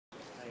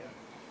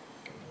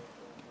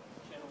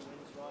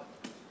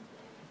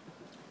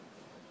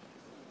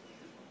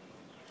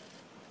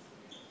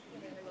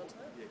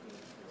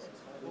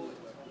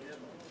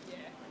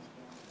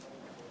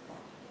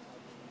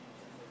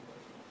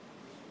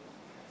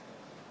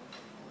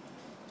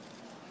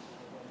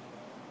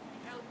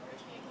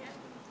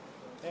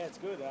it's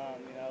good. You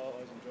know, I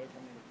always enjoy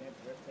coming to camp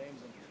to rep teams,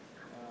 and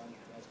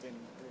it's been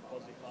a really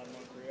positive part of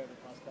my career over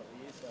the past couple of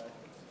years. So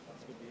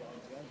it's good to be able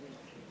to go.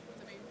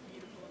 It's been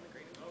beautiful on the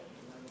green.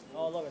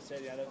 Oh, like I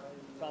said, the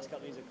past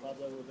couple of years at club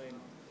level have been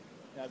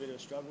a bit of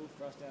a struggle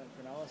for us down at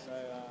Cronulla. So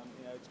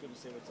it's good to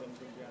see what teams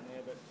bring down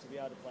there. But to be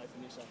able to play for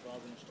New South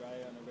Wales and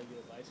Australia on a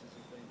regular basis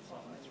has been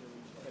something that's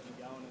really kept me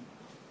going and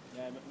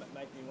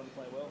making me want to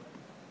play well.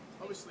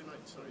 Obviously,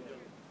 mate. Sorry,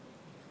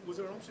 was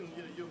there an option?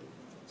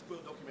 It's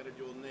well documented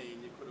your knee,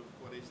 and you could have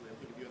quite easily. I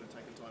think if you had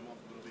taken time off,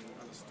 it would have been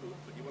understood.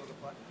 But you wanted to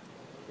play.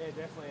 Yeah,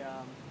 definitely.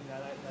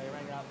 They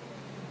rang up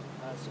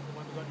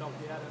when we got knocked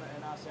out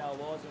and asked how I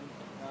was, and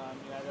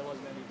there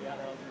wasn't any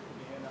doubt that I was going to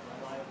put my hand up and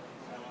play.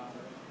 So,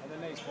 and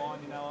the knee's fine.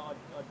 I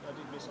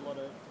did miss a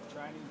lot of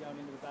training going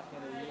into the back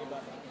end of the year,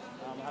 but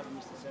I haven't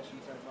missed a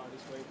session so far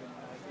this week, and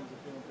things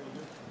are feeling pretty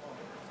good.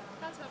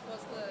 How tough was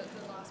the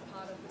last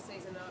part of the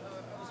season? I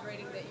was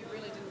reading that you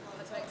really didn't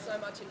partake so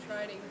much in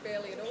training,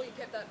 barely at all. You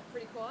kept that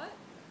pretty quiet?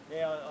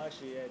 Yeah, I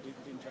actually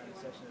didn't train a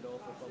session at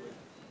all for probably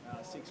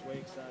 6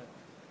 weeks. So,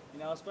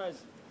 I suppose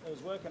it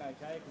was working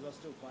okay because I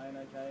was still playing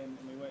okay and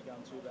we weren't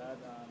going too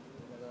bad.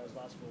 Those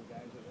last 4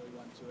 games we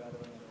won 2 out of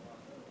them and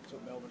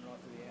took Melbourne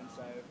right to the end.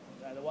 So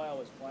the way I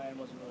was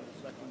playing wasn't really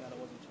reflecting that I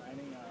wasn't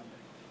training.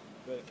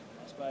 But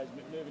I suppose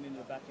moving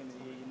into the back end of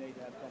the year, you need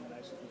to have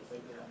combinations with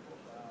people, and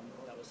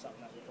that was something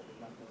that we probably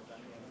lacked in the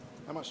back end.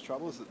 How much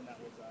trouble is it? And that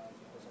was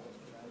because I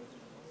wasn't training.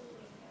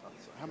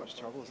 How much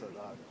trouble is that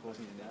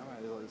causing you now?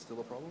 Is it still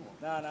a problem? Or?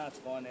 No,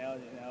 it's fine now.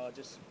 I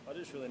just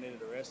really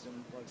needed a rest, and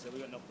like I said, we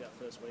got knocked out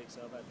first week,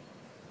 so I've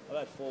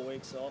had 4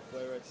 weeks off,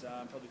 where it's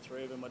probably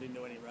 3 of them I didn't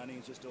do any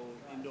running. It's just all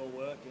indoor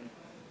work and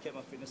kept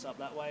my fitness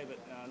up that way. But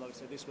like I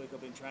said, this week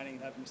I've been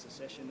training and haven't missed a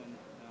session, and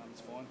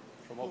it's fine.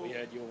 From what we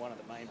heard, you were one of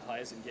the main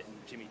players in getting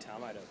Jimmy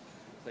Tamo to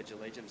pledge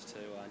allegiance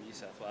to New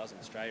South Wales and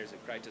Australia. Is it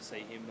great to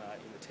see him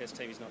in the Test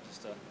team? He's not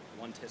just a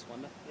one-Test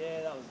wonder.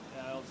 Yeah, that was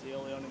obviously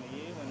early on in the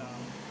year when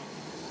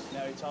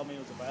he told me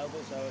he was available.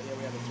 So yeah,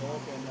 we had a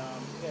talk,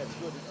 and it's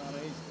good.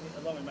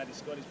 Along with Matty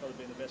Scott, he's probably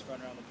been the best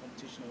runner around the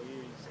competition all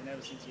year. And ever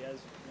since he has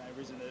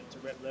risen to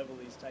rep level,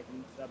 he's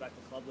taken that back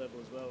to club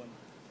level as well. And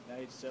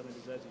he certainly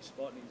deserves his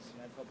spot, and he's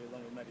probably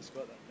along with Matty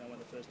Scott, one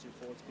of the first 2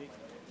 forwards picked.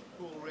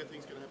 Cool, rare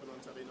things going to happen on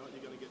Saturday night.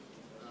 You're going to get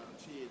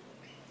cheered.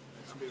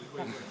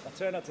 I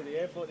turned up to the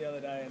airport the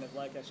other day, and a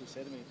bloke actually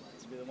said to me,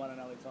 "This will be the one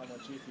and only time I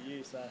cheer for you."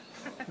 So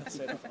I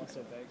said thanks.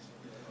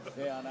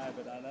 Yeah, I know,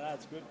 but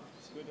it's good.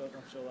 It's good.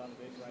 I'm sure I'll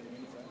be a great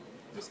win. So.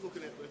 Just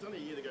looking at, it's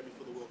only a year to go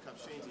before the World Cup.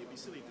 Shenzi, it'd be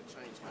silly to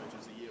change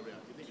coaches a year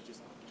out. Do you think you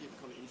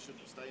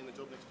should stay in the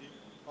job next year?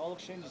 Oh,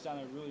 look, Shenzi's done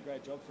a really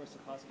great job for us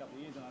the past couple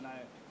of years, and I know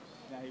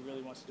he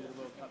really wants to do the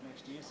World Cup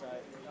next year. So,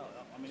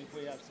 if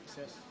we have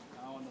success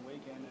on the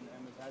weekend,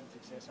 and we've had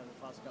success over the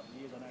past couple of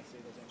years, I don't see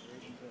there's any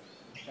reason to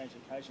change the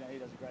coach. He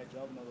does a great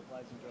job, and all the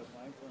players enjoy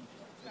playing for him.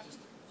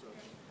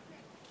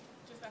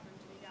 Just back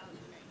into the Gallen,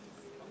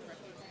 he's on the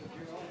record saying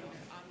he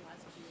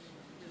idolises you and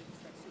really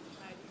respects you as a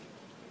player.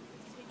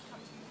 Does he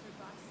come to you for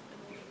advice and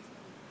all of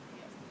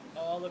this?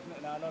 Oh, look, no,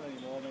 not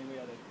anymore. We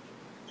had a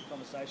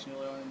conversation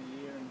earlier on in the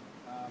year, and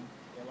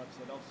like I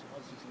said,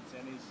 obviously since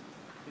then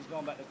he's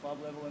gone back to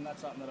club level, and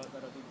that's something that I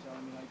did tell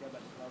him. Go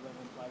back to club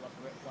level and play like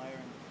a rep player,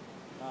 and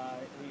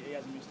he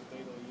hasn't missed a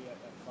beat all year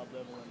at club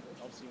level, and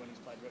obviously when he's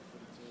played rep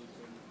footy too, he's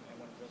been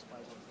one of the best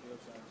players on the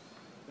field. So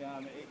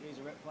he's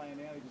a rep player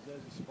now. He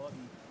deserves his spot,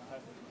 and I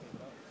hope he can keep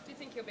it up. Do you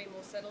think he'll be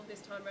more settled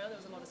this time round?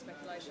 There was a lot of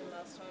speculation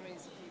last time he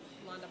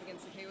lined up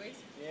against the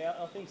Kiwis. Yeah,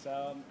 I think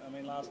so.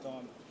 Last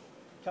time,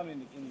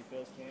 coming in your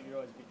first camp, you're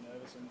always a bit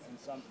nervous, and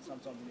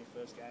sometimes in your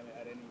first game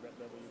at any rep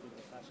level, you're a bit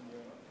of a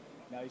passenger.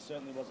 And he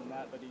certainly wasn't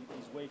that, but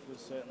his week was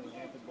certainly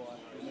hampered by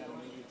the amount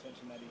of media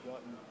attention that he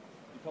got, and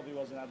he probably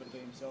wasn't able to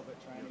be himself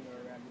at training or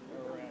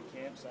around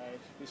camp. So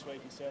this week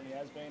he certainly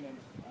has been, and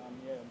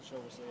I'm sure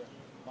we'll see a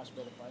much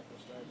better play for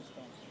Australia this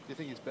time. Do you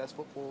think his best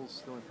football's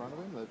still in front of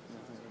him? No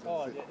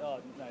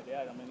doubt.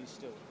 He's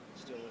still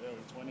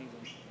early 20s,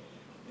 and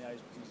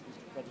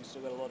he's probably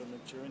still got a lot of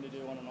maturing to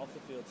do on and off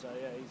the field. So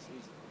yeah, his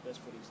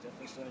best footy's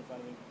definitely still in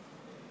front of him.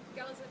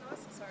 Gallen, is it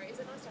nice to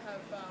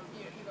have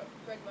you've got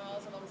Greg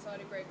Miles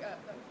alongside you,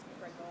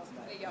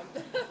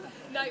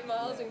 Nate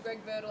Miles and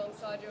Greg Bird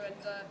alongside you, and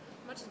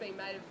much has been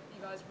made of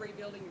you guys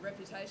rebuilding your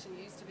reputation.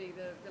 You used to be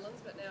the villains,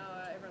 but now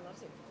everyone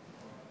loves you.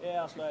 Yeah,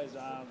 I suppose.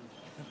 Like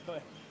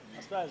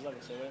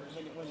I said,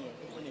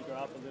 when you grow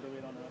up a little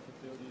bit on and off the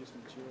field, you just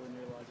mature and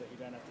realise that you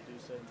don't have to do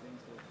certain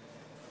things to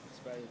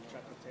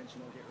attract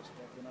attention or get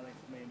respect. And I think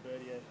me and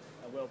Birdie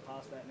are well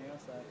past that now.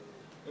 So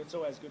it's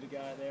always good to go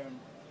out there and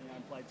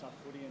play tough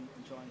footy and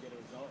try and get a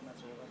result. And that's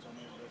what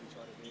me and Birdie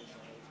try to do.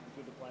 So it's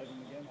good to play them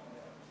again.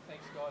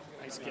 Thanks, guys.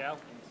 Thanks, Gal.